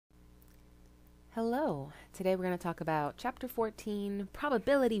Hello. Today we're going to talk about Chapter 14,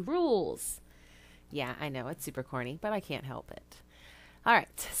 Probability Rules. Yeah, I know, it's super corny, but I can't help it. All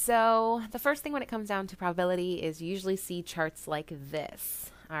right, so the first thing when it comes down to probability is you usually see charts like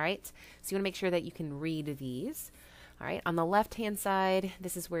this. All right, so you want to make sure that you can read these. All right, on the left-hand side,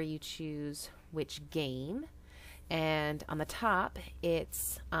 this is where you choose which game. And on the top,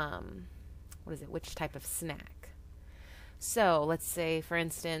 it's, which type of snack. So let's say, for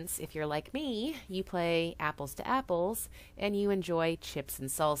instance, if you're like me, you play apples to apples and you enjoy chips and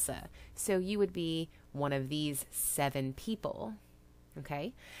salsa. So you would be one of these 7 people,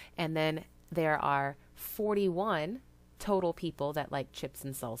 okay? And then there are 41 total people that like chips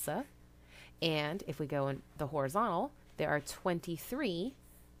and salsa. And if we go in the horizontal, there are 23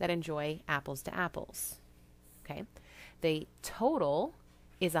 that enjoy apples to apples, okay? The total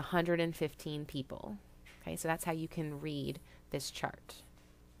is 115 people. Okay, so that's how you can read this chart.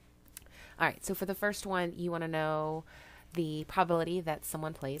 All right, so for the first one, you want to know the probability that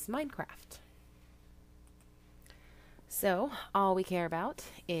someone plays Minecraft. So all we care about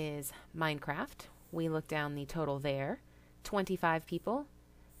is Minecraft. We look down the total there, 25 people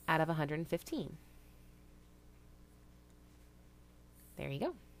out of 115. There you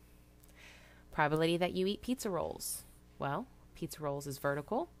go. Probability that you eat pizza rolls. Well, pizza rolls is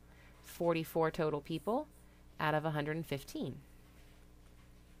vertical. 44 total people out of 115.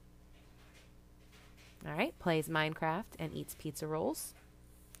 All right, plays Minecraft and eats pizza rolls.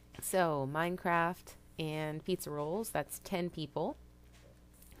 So Minecraft and pizza rolls, that's 10 people.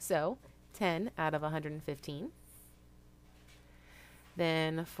 So 10 out of 115.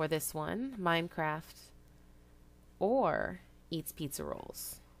 Then for this one, Minecraft or eats pizza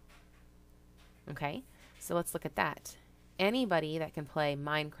rolls. Okay, so let's look at that. Anybody that can play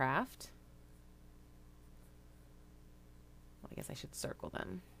Minecraft, well, I guess I should circle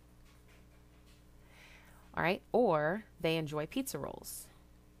them. All right, or they enjoy pizza rolls.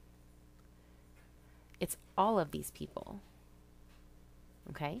 It's all of these people.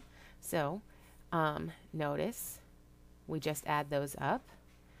 Okay, so notice we just add those up.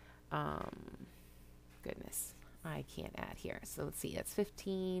 Goodness, I can't add here. So let's see, that's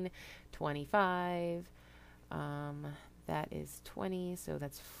 15, 25. That is 20, so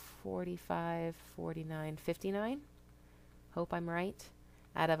that's 45, 49, 59. Hope I'm right.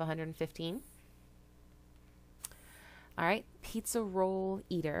 Out of 115. All right, pizza roll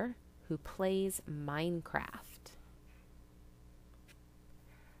eater who plays Minecraft.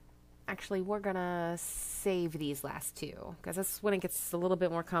 Actually, we're gonna save these last two because that's when it gets a little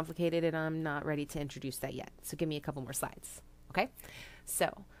bit more complicated and I'm not ready to introduce that yet. So give me a couple more slides, okay?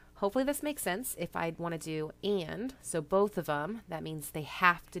 So hopefully this makes sense. If I want to do and, so both of them, that means they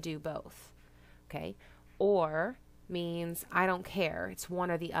have to do both, okay? Or means I don't care. It's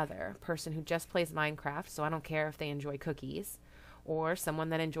one or the other. Person who just plays Minecraft, so I don't care if they enjoy cookies. Or someone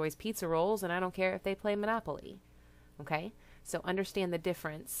that enjoys pizza rolls, and I don't care if they play Monopoly, okay? So understand the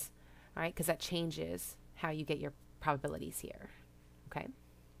difference, all right? Because that changes how you get your probabilities here, okay?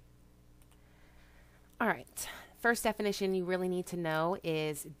 All right. First definition you really need to know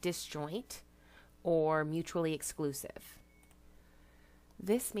is disjoint or mutually exclusive.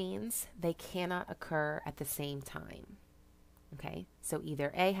 This means they cannot occur at the same time. Okay, so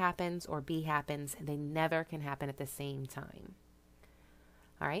either A happens or B happens, and they never can happen at the same time.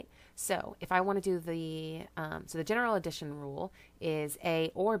 All right, so if I want to do the, so the general addition rule is A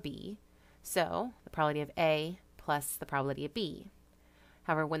or B, so the probability of A plus the probability of B.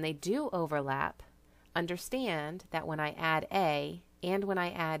 However, when they do overlap, understand that when I add A and when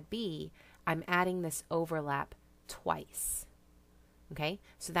I add B, I'm adding this overlap twice. Okay,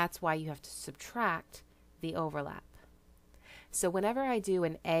 so that's why you have to subtract the overlap. So whenever I do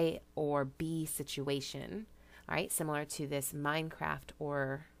an A or B situation, all right, similar to this Minecraft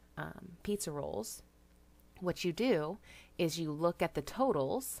or pizza rolls, what you do is you look at the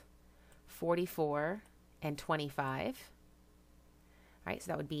totals, 44 and 25. All right, so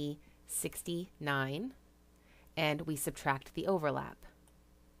that would be 69, and we subtract the overlap,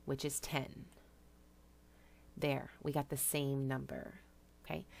 which is 10. There, we got the same number,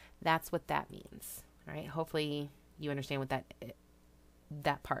 okay? That's what that means, all right? Hopefully you understand what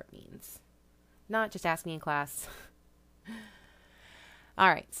that part means. Not just ask me in class. All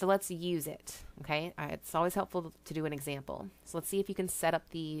right, so let's use it, okay? It's always helpful to do an example. So let's see if you can set up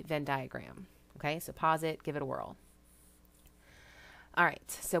the Venn diagram, okay? So pause it, give it a whirl. All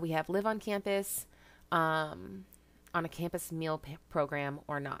right, so we have live on campus, on a campus meal program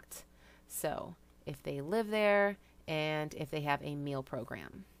or not. So if they live there and if they have a meal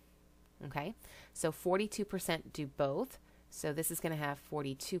program. Okay, so 42% do both. So this is going to have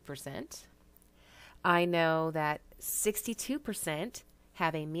 42%. I know that 62%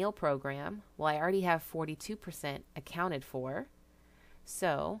 have a meal program. Well, I already have 42% accounted for.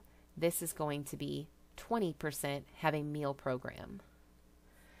 So this is going to be 20% have a meal program.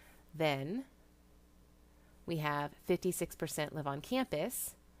 Then we have 56% live on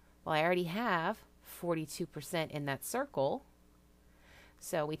campus. Well, I already have 42% in that circle.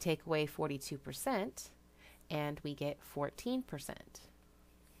 So we take away 42% and we get 14%.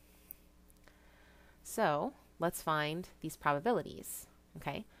 So let's find these probabilities,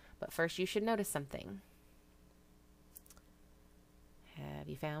 okay? But first you should notice something. Have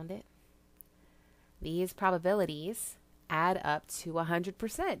you found it? These probabilities add up to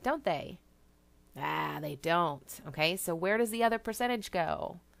 100%, don't they? They don't, okay? So where does the other percentage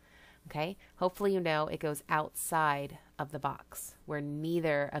go? Okay, hopefully you know it goes outside of the box where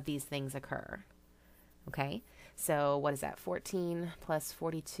neither of these things occur. Okay, so what is that? 14 plus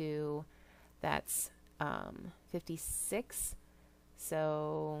 42, that's 56,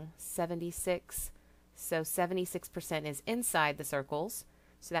 so 76. So 76% is inside the circles,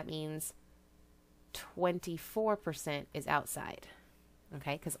 so that means 24% is outside.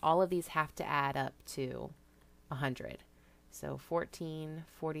 Okay, because all of these have to add up to 100. So 14,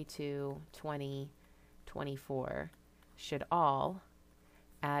 42, 20, 24 should all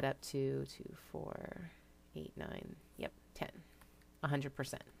add up to 2, 4, 8, 9, yep, 10,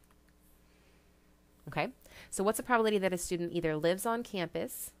 100%. Okay, so what's the probability that a student either lives on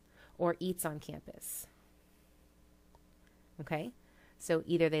campus or eats on campus? Okay, so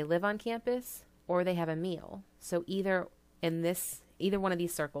either they live on campus or they have a meal. So either one of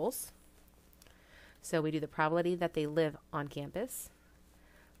these circles. So we do the probability that they live on campus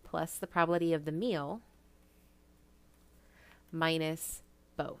plus the probability of the meal minus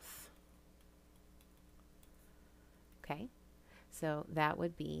both. Okay, so that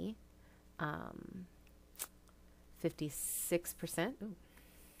would be 56%.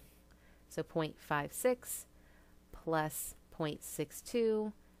 So 0.56 plus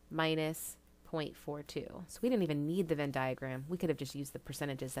 0.62 minus 0.42. So we didn't even need the Venn diagram. We could have just used the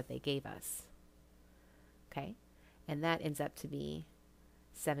percentages that they gave us. Okay, and that ends up to be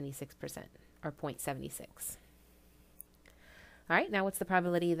 76% or 0.76. All right, now what's the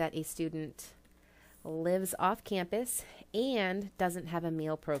probability that a student lives off campus and doesn't have a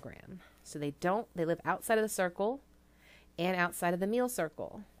meal program? So they live outside of the circle and outside of the meal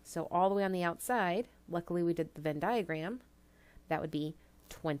circle. So all the way on the outside, luckily we did the Venn diagram, that would be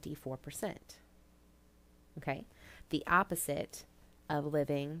 24%. Okay, the opposite of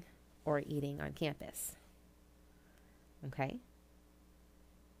living or eating on campus. Okay,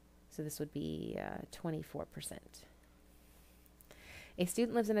 so this would be 24%. A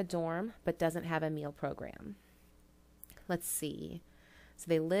student lives in a dorm but doesn't have a meal program. Let's see. So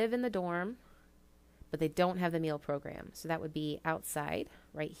they live in the dorm, but they don't have the meal program. So that would be outside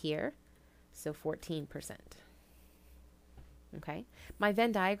right here. So 14%. Okay, my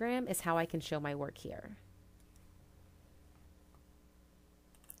Venn diagram is how I can show my work here.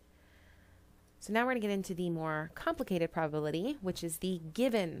 So now we're going to get into the more complicated probability, which is the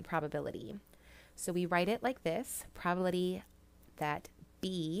given probability. So we write it like this: probability that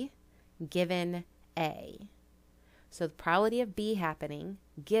B given A. So the probability of B happening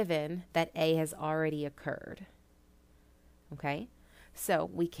given that A has already occurred. Okay, so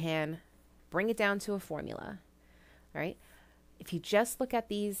we can bring it down to a formula. All right, if you just look at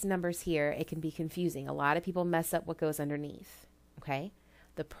these numbers here, it can be confusing. A lot of people mess up what goes underneath. Okay,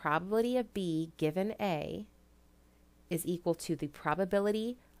 the probability of B given A is equal to the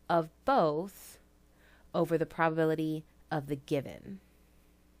probability of both over the probability of the given.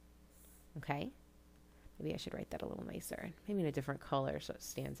 Okay, maybe I should write that a little nicer, maybe in a different color so it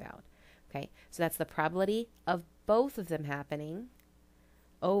stands out. Okay, so that's the probability of both of them happening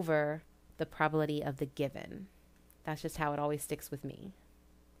over the probability of the given. That's just how it always sticks with me.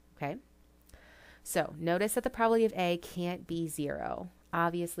 Okay, so notice that the probability of A can't be 0.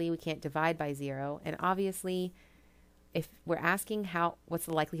 Obviously, we can't divide by 0, and obviously, if we're asking what's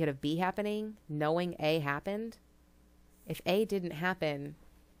the likelihood of B happening, knowing A happened, if A didn't happen,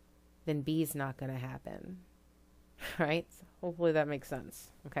 then B is not going to happen, right? So hopefully that makes sense,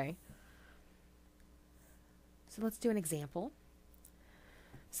 okay? So let's do an example.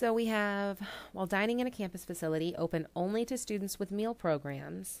 So we have, while dining in a campus facility open only to students with meal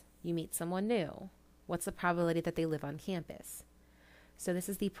programs, you meet someone new. What's the probability that they live on campus? So this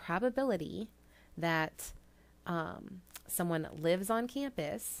is the probability that someone lives on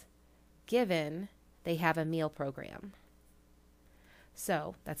campus given they have a meal program.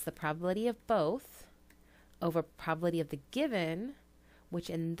 So that's the probability of both over probability of the given, which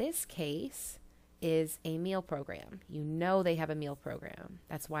in this case is a meal program. You know they have a meal program.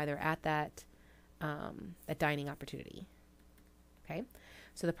 That's why they're at that dining opportunity. Okay,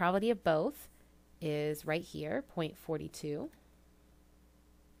 so the probability of both is right here, 0.42.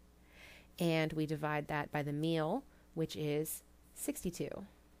 And we divide that by the meal, which is 62.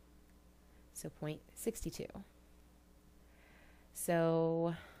 So 0.62.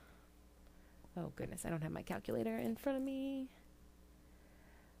 So, oh goodness, I don't have my calculator in front of me.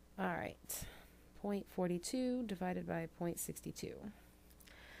 All right, 0.42 divided by 0.62.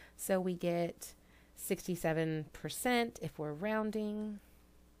 So we get 67% if we're rounding.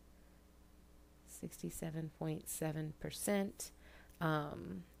 67.7%.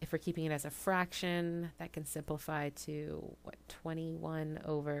 If we're keeping it as a fraction, that can simplify to, what, 21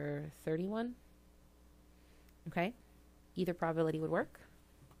 over 31? Okay, either probability would work.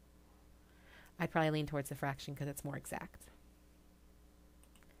 I'd probably lean towards the fraction because it's more exact.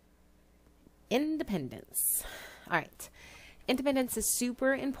 Independence. All right, independence is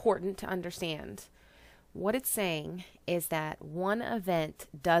super important to understand. What it's saying is that one event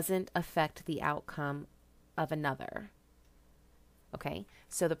doesn't affect the outcome of another. Okay,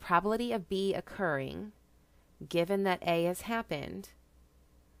 so the probability of B occurring, given that A has happened,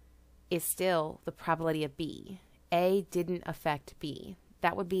 is still the probability of B. A didn't affect B.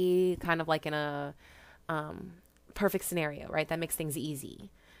 That would be kind of like in a perfect scenario, right? That makes things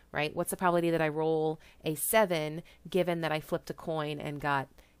easy, right? What's the probability that I roll a 7 given that I flipped a coin and got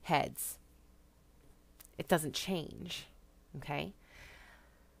heads? It doesn't change, okay?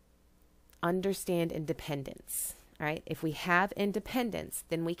 Understand independence. All right, if we have independence,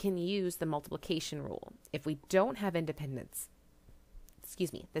 then we can use the multiplication rule. If we don't have independence,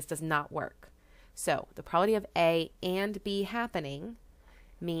 this does not work. So the probability of A and B happening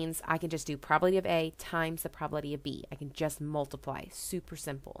means I can just do probability of A times the probability of B. I can just multiply, super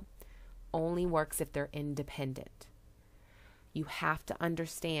simple. Only works if they're independent. You have to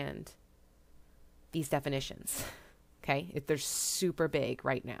understand these definitions, okay? If they're super big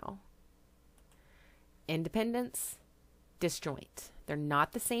right now. Independence, disjoint. They're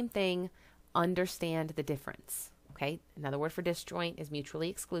not the same thing. Understand the difference. Okay? Another word for disjoint is mutually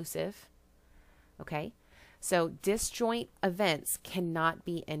exclusive. Okay? So disjoint events cannot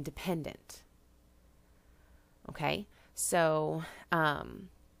be independent. Okay? So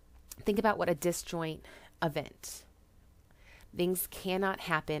think about what a disjoint event. Things cannot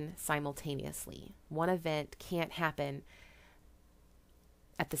happen simultaneously. One event can't happen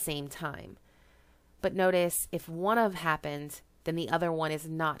at the same time. But notice if one of happens, then the other one is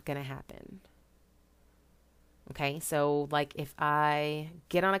not going to happen. Okay, so like if I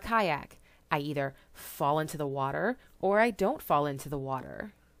get on a kayak, I either fall into the water or I don't fall into the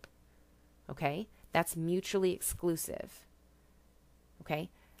water. Okay, that's mutually exclusive. Okay,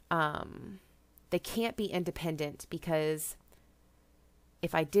 they can't be independent because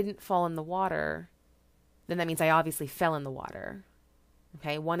if I didn't fall in the water, then that means I obviously fell in the water.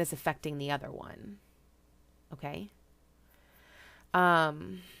 Okay, one is affecting the other one. Okay.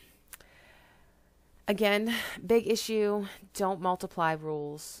 Again, big issue. Don't multiply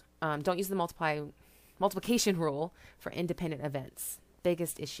rules. Don't use the multiplication rule for independent events.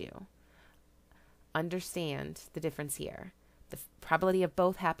 Biggest issue. Understand the difference here. The probability of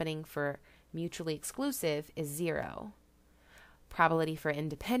both happening for mutually exclusive is 0. Probability for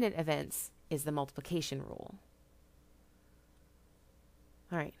independent events is the multiplication rule.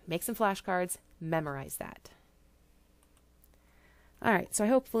 All right, make some flashcards, memorize that. All right, so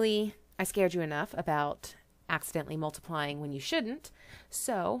hopefully I scared you enough about accidentally multiplying when you shouldn't.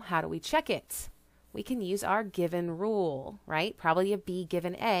 So how do we check it? We can use our given rule, right? Probability of B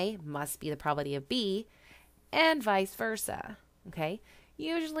given A must be the probability of B, and vice versa, okay?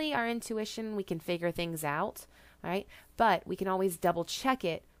 Usually our intuition, we can figure things out, all right? But we can always double check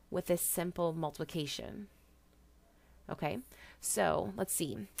it with this simple multiplication, okay? So let's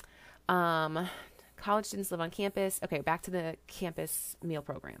see. College students live on campus. Okay, back to the campus meal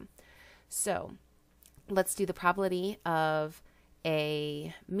program. So let's do the probability of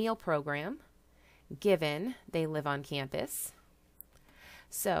a meal program given they live on campus.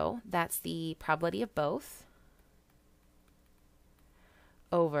 So that's the probability of both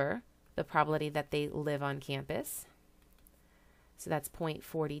over the probability that they live on campus. So that's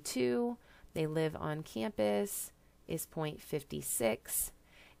 0.42. They live on campus is 0.56.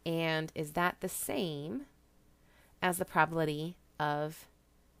 And is that the same as the probability of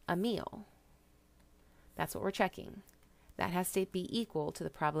a meal? That's what we're checking. That has to be equal to the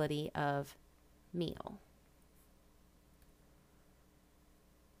probability of meal.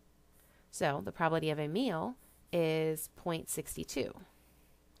 So the probability of a meal is 0.62.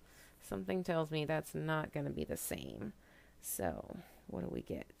 something tells me that's not going to be the same. So what do we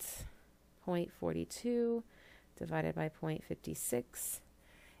get? 0.42 divided by 0.56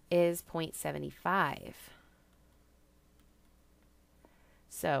 is 0.75.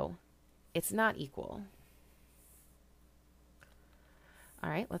 So it's not equal. All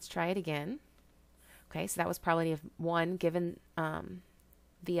right, let's try it again. Okay, so that was probability of one given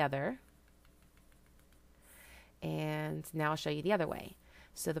the other. And now I'll show you the other way.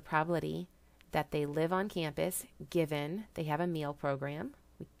 So the probability that they live on campus given they have a meal program.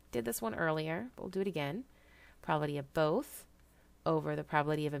 We did this one earlier, but we'll do it again. Probability of both over the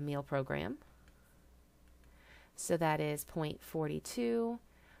probability of a meal program. So that is 0.42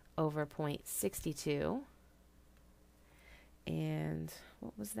 over 0.62. And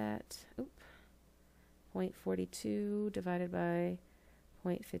what was that? 0.42 divided by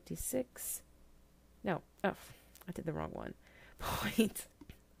 0.56. No, oh, I did the wrong one.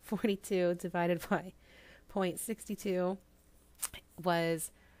 0.42 divided by 0.62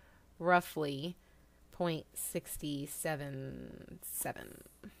 was roughly 0.677.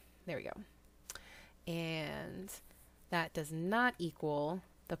 There we go. And that does not equal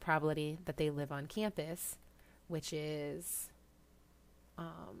the probability that they live on campus, which is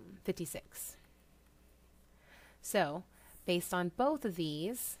 56. So based on both of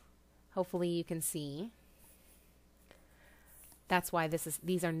these, hopefully you can see that's why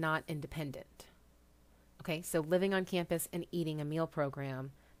these are not independent. Okay, so living on campus and eating a meal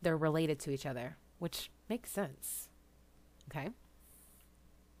program, they're related to each other, which makes sense. Okay.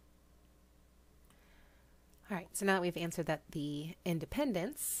 All right, so now that we've answered that the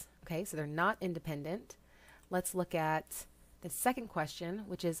independence, okay, so they're not independent, let's look at the second question,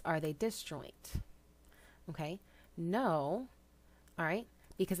 which is, are they disjoint? Okay, no, all right,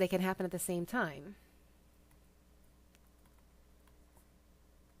 because they can happen at the same time.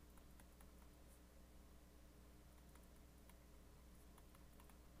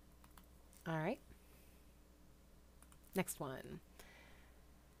 All right, next one.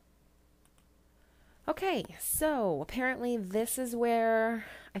 Okay, so apparently this is where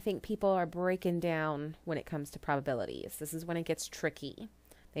I think people are breaking down when it comes to probabilities. This is when it gets tricky.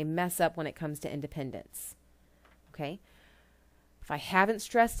 They mess up when it comes to independence. Okay? If I haven't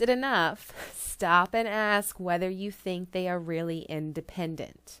stressed it enough, stop and ask whether you think they are really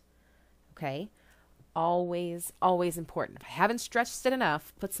independent. Okay? Always, always important. If I haven't stressed it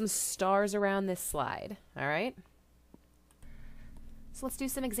enough, put some stars around this slide. All right? So let's do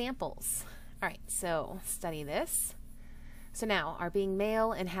some examples. All right, so study this. So now, are being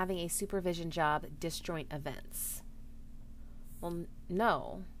male and having a supervision job disjoint events? Well,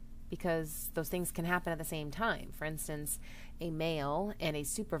 no, because those things can happen at the same time. For instance, a male and a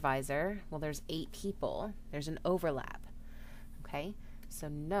supervisor, well, there's 8 people. There's an overlap. Okay, so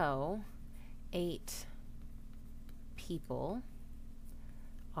no, 8 people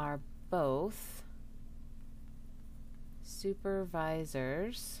are both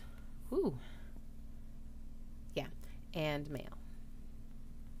supervisors. Ooh. Yeah, and male.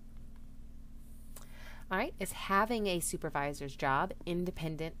 All right, is having a supervisor's job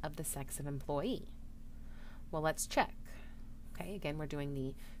independent of the sex of employee? Well, let's check. Okay, again, we're doing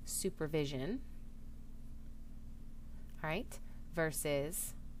the supervision, all right,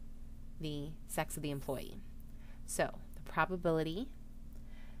 versus the sex of the employee. So the probability,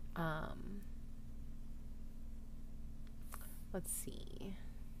 let's see.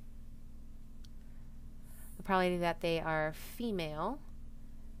 The probability that they are female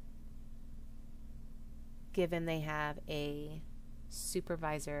given they have a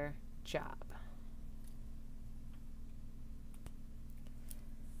supervisor job.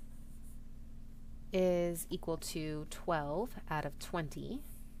 Is equal to 12 out of 20.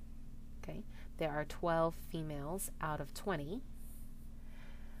 Okay, there are 12 females out of 20.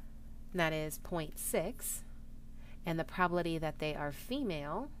 And that is 0.6. And the probability that they are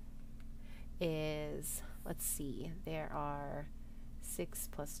female is, let's see, there are 6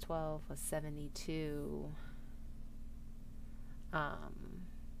 plus 12 plus 72.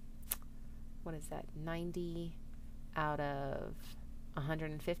 What is that? 90 out of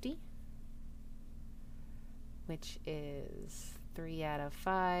 150, which is 3 out of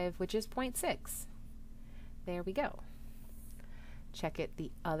 5, which is 0.6. There we go. Check it the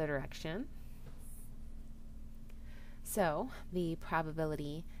other direction. So the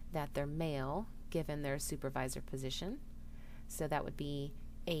probability that they're male given their supervisor position, so that would be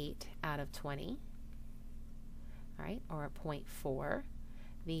 8 out of 20, all right, or 0.4.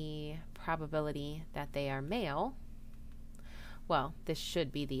 The probability that they are male, well, this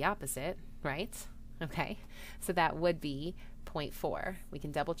should be the opposite, right? Okay, so that would be 0.4. We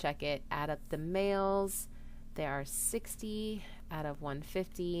can double check it, add up the males. There are 60 out of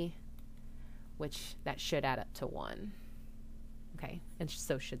 150, which that should add up to 1. Okay, and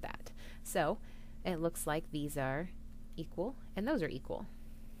so should that. So it looks like these are equal and those are equal.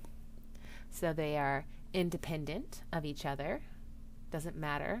 So they are independent of each other. Doesn't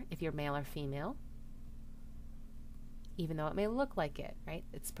matter if you're male or female, even though it may look like it, right?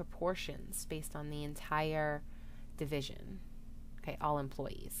 It's proportions based on the entire division. Okay, all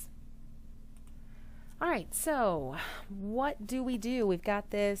employees. All right, so what do? We've got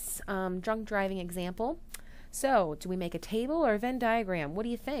this drunk driving example. So do we make a table or a Venn diagram? What do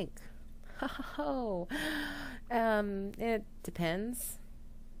you think? Oh, it depends.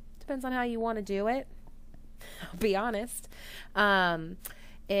 Depends on how you want to do it. I'll be honest.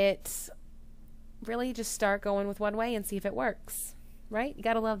 It's really just start going with one way and see if it works, right? You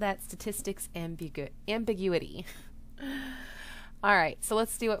got to love that statistics ambiguity. All right, so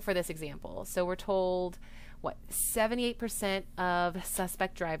let's do it for this example. So we're told, 78% of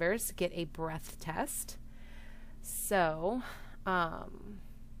suspect drivers get a breath test. So,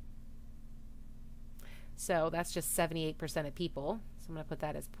 so that's just 78% of people. So I'm going to put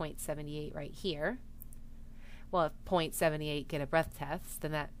that as 0.78 right here. Well, if 0.78 get a breath test,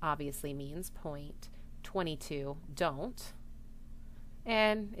 then that obviously means 0.22 don't.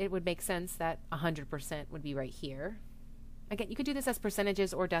 And it would make sense that 100% would be right here. Again, you could do this as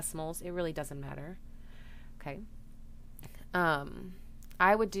percentages or decimals. It really doesn't matter. Okay.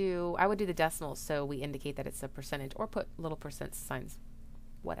 I would do the decimals so we indicate that it's a percentage, or put little percent signs,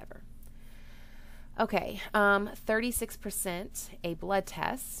 whatever. Okay, 36% a blood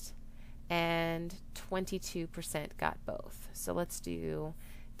test, and 22% got both. So let's do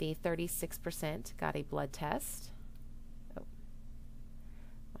the 36% got a blood test. Oh,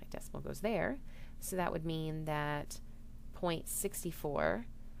 my decimal goes there. So that would mean that 0.64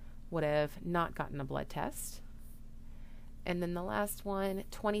 would have not gotten a blood test. And then the last one,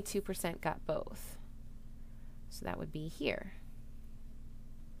 22% got both. So that would be here.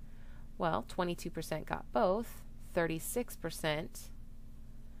 Well, 22% got both, 36%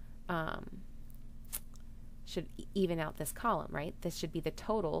 should even out this column, right? This should be the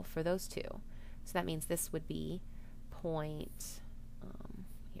total for those two. So that means this would be here,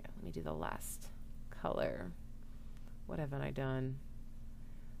 let me do the last color. What haven't I done?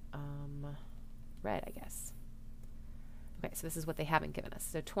 Red, I guess. Okay, so this is what they haven't given us.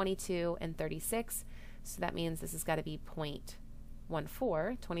 So 22 and 36, so that means this has got to be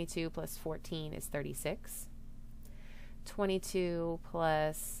 0.14. 22 plus 14 is 36. 22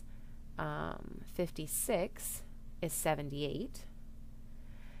 plus 56 is 78.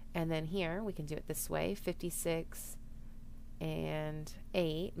 And then here, we can do it this way. 56 and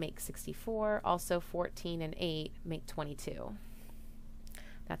 8 make 64. Also, 14 and 8 make 22.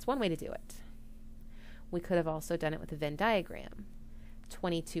 That's one way to do it. We could have also done it with a Venn diagram.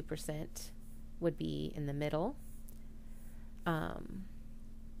 22% would be in the middle.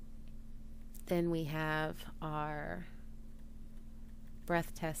 Then we have our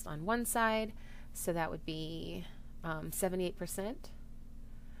breath test on one side, so that would be 78%.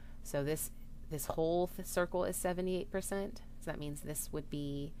 So this whole circle is 78%. So that means this would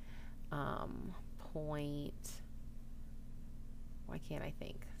be why can't I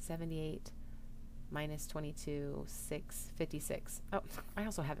think? 78 minus 22, 56. Oh, I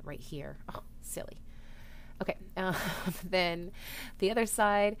also have it right here. Oh, silly. Okay, then the other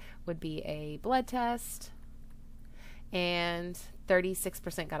side would be a blood test, and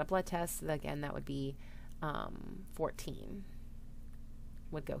 36% got a blood test. So again, that would be 14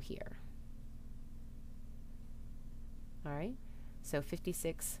 would go here. All right, so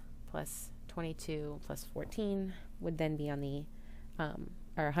 56 plus 22 plus 14 would then be on the,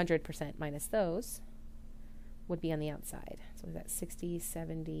 or 100% minus those would be on the outside. So that's 60,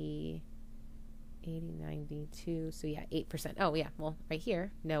 70, 80, 92, so yeah, 8%. Oh yeah, well, right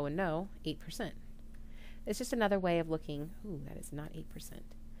here, no and no, 8%. It's just another way of looking, ooh, that is not 8%.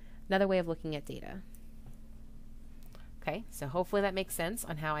 Another way of looking at data. Okay, so hopefully that makes sense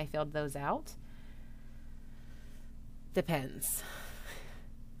on how I filled those out. Depends.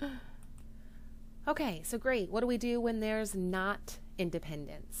 Okay, so great. What do we do when there's not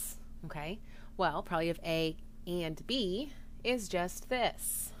independence? Okay, well, probably if A and B is just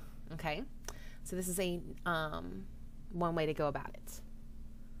this. Okay, so this is a one way to go about it.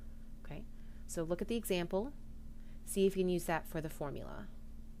 Okay, so look at the example, see if you can use that for the formula.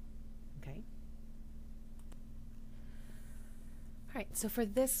 Okay. All right, so for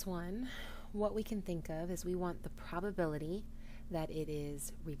this one, what we can think of is we want the probability that it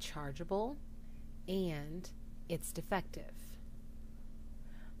is rechargeable and it's defective.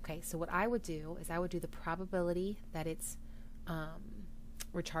 Okay, so what I would do is I would do the probability that it's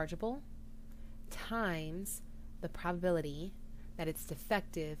rechargeable times the probability that it's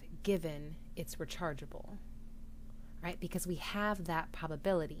defective given it's rechargeable, right? Because we have that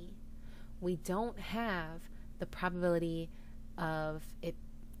probability. We don't have the probability of it.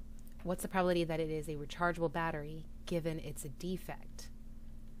 What's the probability that it is a rechargeable battery given it's a defect?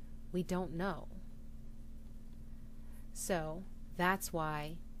 We don't know. So that's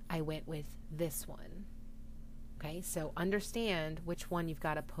why I went with this one. Okay, so understand which one you've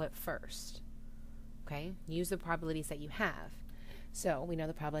got to put first. Okay, use the probabilities that you have. So we know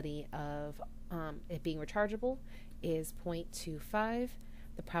the probability of it being rechargeable is 0.25.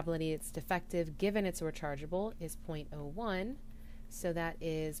 The probability it's defective given it's rechargeable is 0.01. So that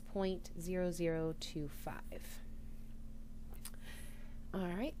is 0.0025. All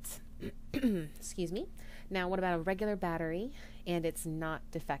right. Excuse me. Now, what about a regular battery and it's not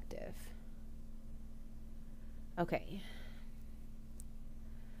defective? Okay.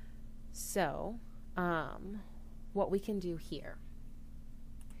 So, what we can do here,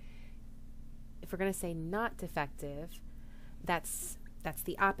 if we're going to say not defective, that's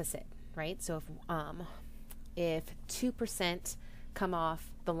the opposite, right? So if 2% come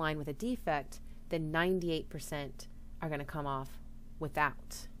off the line with a defect, then 98% are going to come off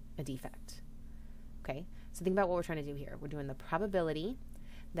without a defect. Okay, so think about what we're trying to do here. We're doing the probability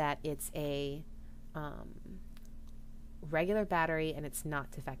that it's a regular battery and it's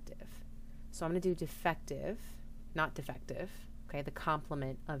not defective. So I'm going to do defective, not defective, okay, the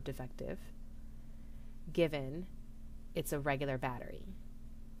complement of defective, given it's a regular battery.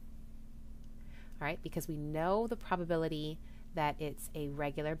 All right, because we know the probability that it's a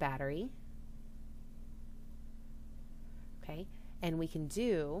regular battery, okay, and we can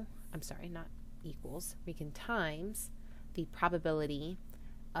do, I'm sorry, not equals, we can times the probability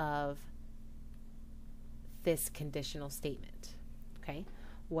of this conditional statement, okay?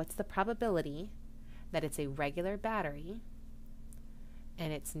 What's the probability that it's a regular battery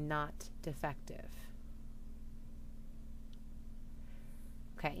and it's not defective?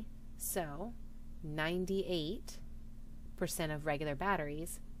 Okay, so 98% of regular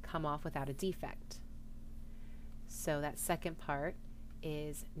batteries come off without a defect. So that second part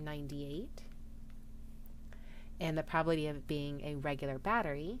is 98. And the probability of it being a regular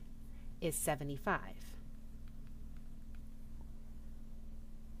battery is 75.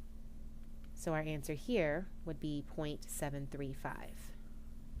 So our answer here would be 0.735.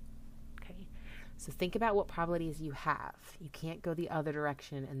 Okay, so think about what probabilities you have. You can't go the other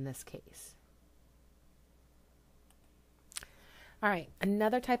direction in this case. All right,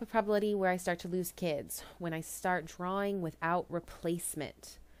 another type of probability where I start to lose kids, when I start drawing without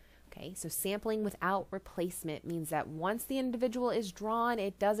replacement. Okay, so sampling without replacement means that once the individual is drawn,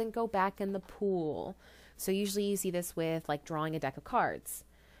 it doesn't go back in the pool. So usually you see this with like drawing a deck of cards.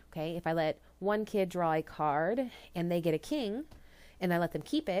 Okay, if I let one kid draw a card and they get a king, and I let them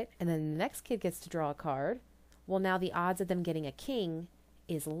keep it, and then the next kid gets to draw a card, well, now the odds of them getting a king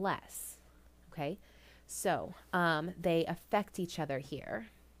is less. Okay, so they affect each other here.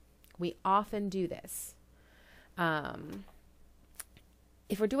 We often do this. If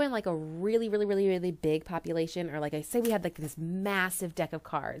we're doing like a really big population, or like I say we had like this massive deck of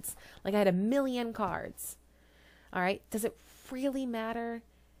cards, like I had 1 million cards, all right, does it really matter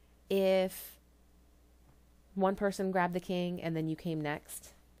if one person grabbed the king and then you came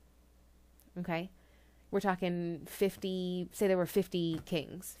next? Okay, we're talking 50, say there were 50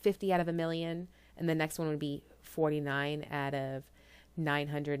 kings, 50 out of 1 million, and the next one would be 49 out of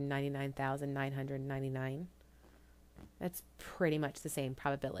 999,999. That's pretty much the same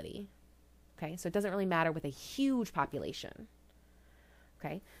probability. Okay, so it doesn't really matter with a huge population.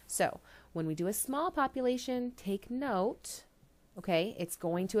 Okay, so when we do a small population, take note, okay, it's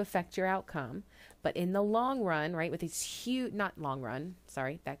going to affect your outcome. But in the long run, right, with these huge, not long run,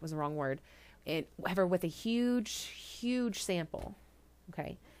 sorry, that was the wrong word, however, with a huge sample,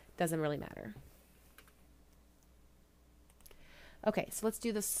 okay, doesn't really matter. Okay, so let's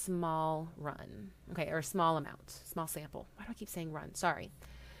do the small run, okay, or small amount, small sample. Why do I keep saying run? Sorry.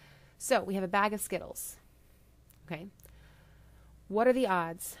 So we have a bag of Skittles, okay. What are the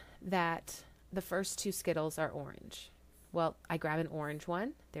odds that the first 2 Skittles are orange? Well, I grab an orange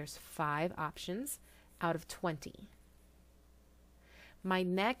one. There's 5 options out of 20. My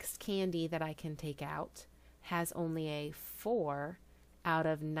next candy that I can take out has only a 4 out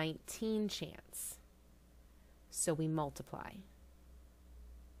of 19 chance. So we multiply.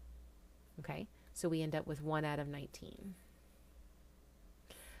 Okay, so we end up with 1 out of 19.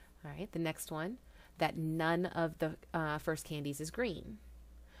 All right, the next one, that none of the first candies is green.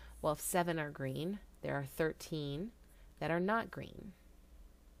 Well, if 7 are green, there are 13 that are not green.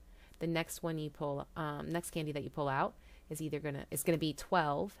 The next one you pull, next candy that you pull out is gonna be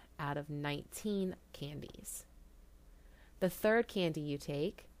 12 out of 19 candies. The third candy you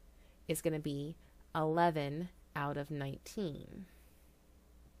take is going to be 11 out of 19.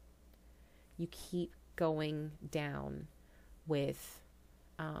 You keep going down with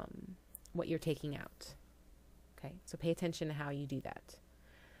what you're taking out. Okay, so pay attention to how you do that.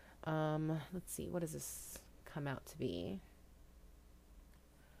 Let's see, what does this come out to be?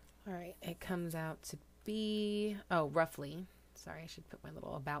 All right, it comes out to be, roughly, sorry, I should put my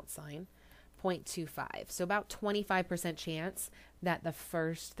little about sign, 0.25. So about 25% chance that the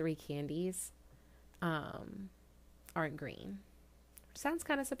first 3 candies aren't green. Sounds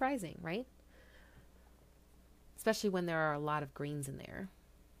kind of surprising, right? Especially when there are a lot of greens in there.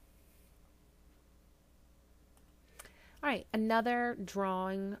 All right, another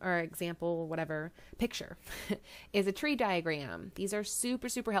drawing or example, whatever, picture is a tree diagram. These are super,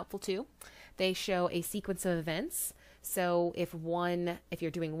 super helpful too. They show a sequence of events. So if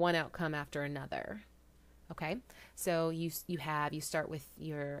you're doing one outcome after another, okay? So you start with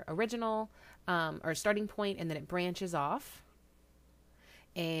your original or starting point, and then it branches off.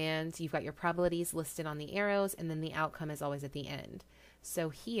 And you've got your probabilities listed on the arrows, and then the outcome is always at the end. So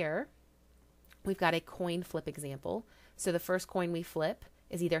here we've got a coin flip example. So the first coin we flip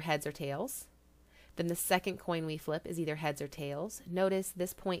is either heads or tails. Then the second coin we flip is either heads or tails. Notice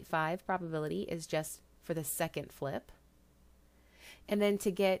this 0.5 probability is just for the second flip. And then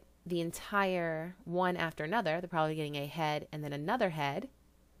to get the entire one after another, they're probably getting a head and then another head,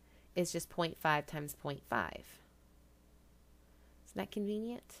 is just 0.5 times 0.5. Isn't that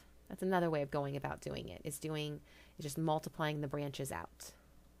convenient? That's another way of going about doing it, is just multiplying the branches out.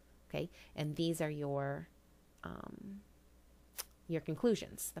 Okay, and these are your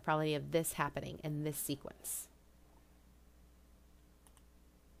conclusions, the probability of this happening in this sequence.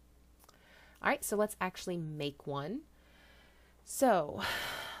 All right, so let's actually make one. So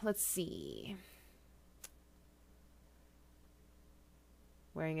let's see.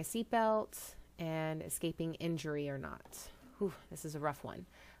 Wearing a seatbelt and escaping injury or not. Whew, this is a rough one.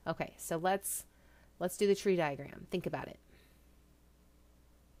 Okay, so let's do the tree diagram. Think about it.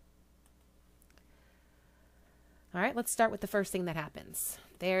 All right, let's start with the first thing that happens.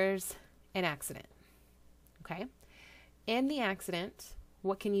 There's an accident, okay? In the accident,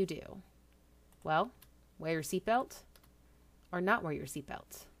 what can you do? Well, wear your seatbelt or not wear your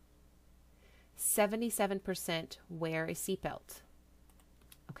seatbelt. 77% wear a seatbelt.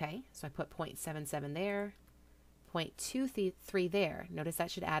 Okay, so I put 0.77 there, 0.23 there. Notice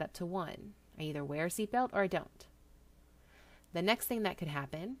that should add up to 1. I either wear a seatbelt or I don't. The next thing that could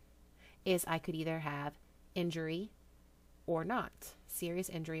happen is I could either have injury or not, serious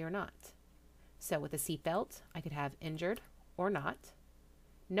injury or not. So with a seatbelt, I could have injured or not.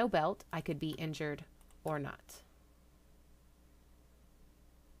 No belt, I could be injured or not.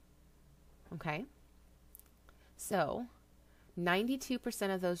 Okay, so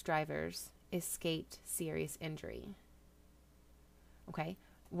 92% of those drivers escaped serious injury. Okay,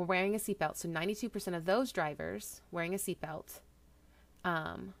 we're wearing a seatbelt, so 92% of those drivers wearing a seatbelt,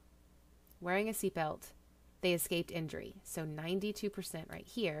 they escaped injury. So 92% right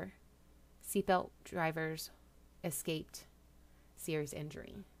here, seatbelt drivers escaped serious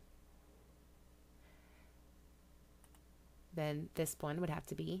injury. Then this one would have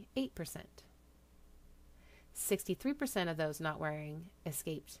to be 8%. 63% of those not wearing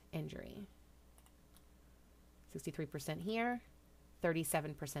escaped injury. 63% here,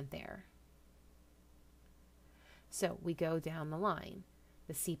 37% there. So we go down the line.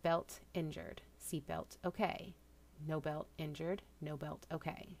 The seatbelt injured, seatbelt okay. No belt injured, no belt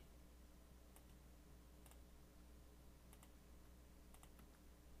okay.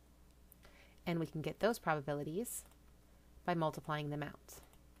 And we can get those probabilities by multiplying them out.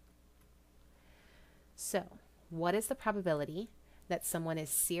 So, what is the probability that someone is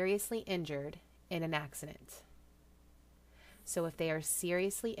seriously injured in an accident? So if they are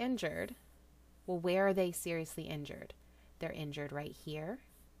seriously injured, well, where are they seriously injured? They're injured right here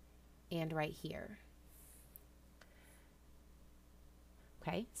and right here.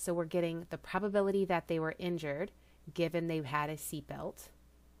 Okay, so we're getting the probability that they were injured given they had a seatbelt,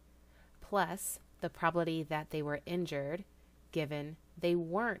 plus the probability that they were injured given they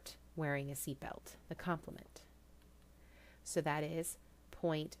weren't wearing a seatbelt, the complement. So that is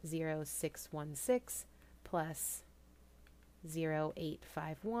 0.0616 plus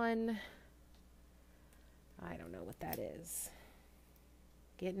 0.851. I don't know what that is.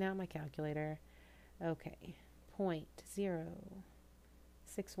 Getting out my calculator. Okay, 0.0616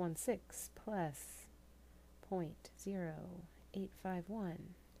 616 plus 0.0851.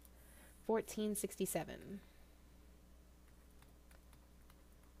 1467.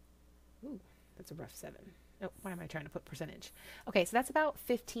 Ooh, that's a rough 7. Oh, why am I trying to put percentage? Okay, so that's about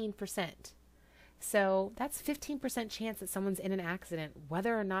 15%. So that's 15% chance that someone's in an accident,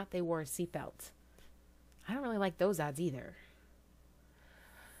 whether or not they wore a seatbelt. I don't really like those odds either.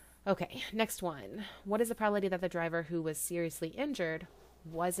 Okay, next one. What is the probability that the driver who was seriously injured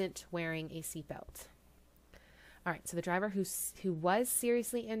wasn't wearing a seatbelt? All right, so the driver who was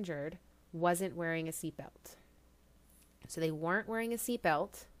seriously injured wasn't wearing a seatbelt. So they weren't wearing a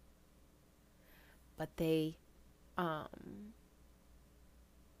seatbelt, but they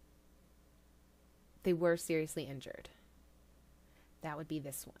were seriously injured. That would be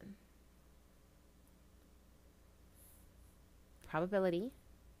this one. Probability,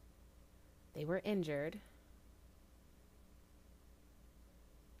 they were injured.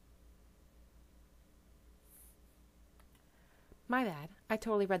 My bad. I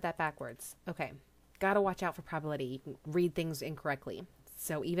totally read that backwards. Okay. Gotta watch out for probability. You can read things incorrectly.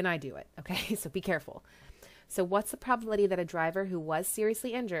 So even I do it. Okay. So be careful. So what's the probability that a driver who was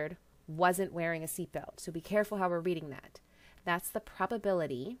seriously injured wasn't wearing a seatbelt? So be careful how we're reading that. That's the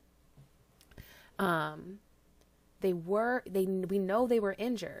probability. We know they were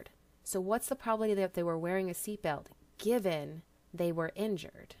injured. So what's the probability that they were wearing a seatbelt given they were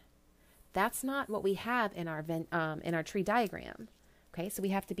injured? That's not what we have in our tree diagram. Okay, so we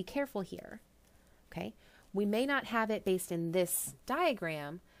have to be careful here. Okay, we may not have it based in this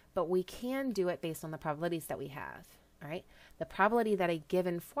diagram, but we can do it based on the probabilities that we have. All right, the probability that a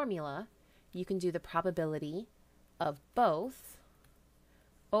given formula, you can do the probability of both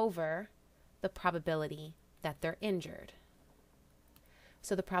over the probability that they're injured.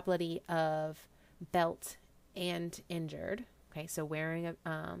 So the probability of belt and injured, okay, so wearing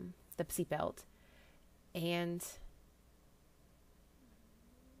the seatbelt and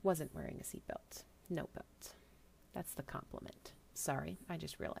wasn't wearing a seatbelt, no belt. That's the complement. Sorry, I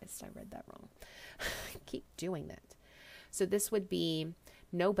just realized I read that wrong. I keep doing that. So this would be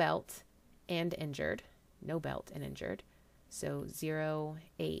no belt and injured, no belt and injured. So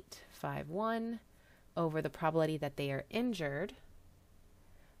 0.851 over the probability that they are injured.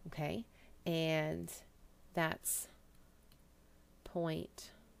 Okay, and that's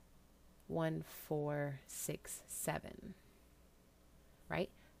 0.1467, right?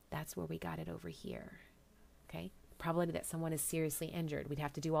 That's where we got it over here, okay? Probability that someone is seriously injured. We'd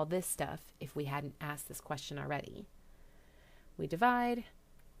have to do all this stuff if we hadn't asked this question already. We divide,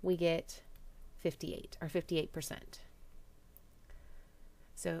 we get 58, or 58%.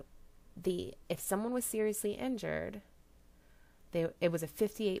 So if someone was seriously injured, it was a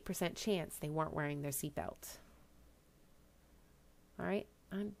 58% chance they weren't wearing their seatbelt. All right,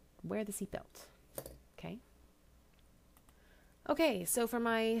 wear the seatbelt. Okay. Okay, so for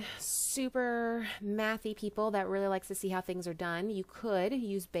my super mathy people that really likes to see how things are done, you could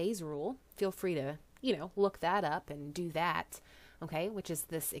use Bayes' rule. Feel free to, look that up and do that. Okay, which is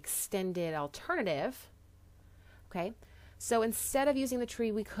this extended alternative. Okay. So instead of using the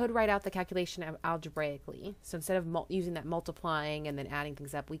tree, we could write out the calculation algebraically. So instead of using that multiplying and then adding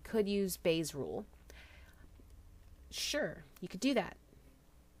things up, we could use Bayes' rule. Sure, you could do that.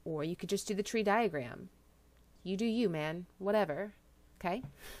 Or you could just do the tree diagram. You do you, man. Whatever. Okay?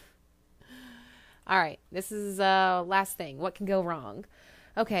 All right, this is last thing. What can go wrong?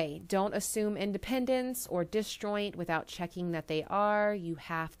 Okay, don't assume independence or disjoint without checking that they are. You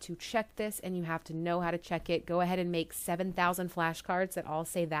have to check this and you have to know how to check it. Go ahead and make 7,000 flashcards that all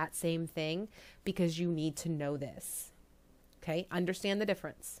say that same thing because you need to know this. Okay, understand the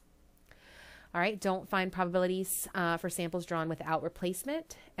difference. All right, don't find probabilities for samples drawn without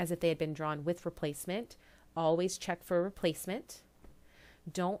replacement as if they had been drawn with replacement. Always check for replacement.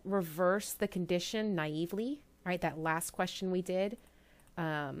 Don't reverse the condition naively. All right, that last question we did.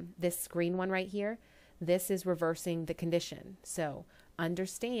 This green one right here, this is reversing the condition. So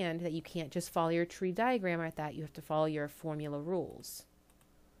understand that you can't just follow your tree diagram like that. You have to follow your formula rules.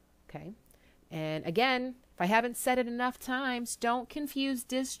 Okay. And again, if I haven't said it enough times, don't confuse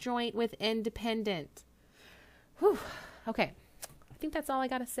disjoint with independent. Whew. Okay. I think that's all I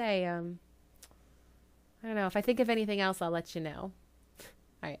got to say. I don't know. If I think of anything else, I'll let you know.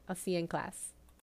 All right. I'll see you in class.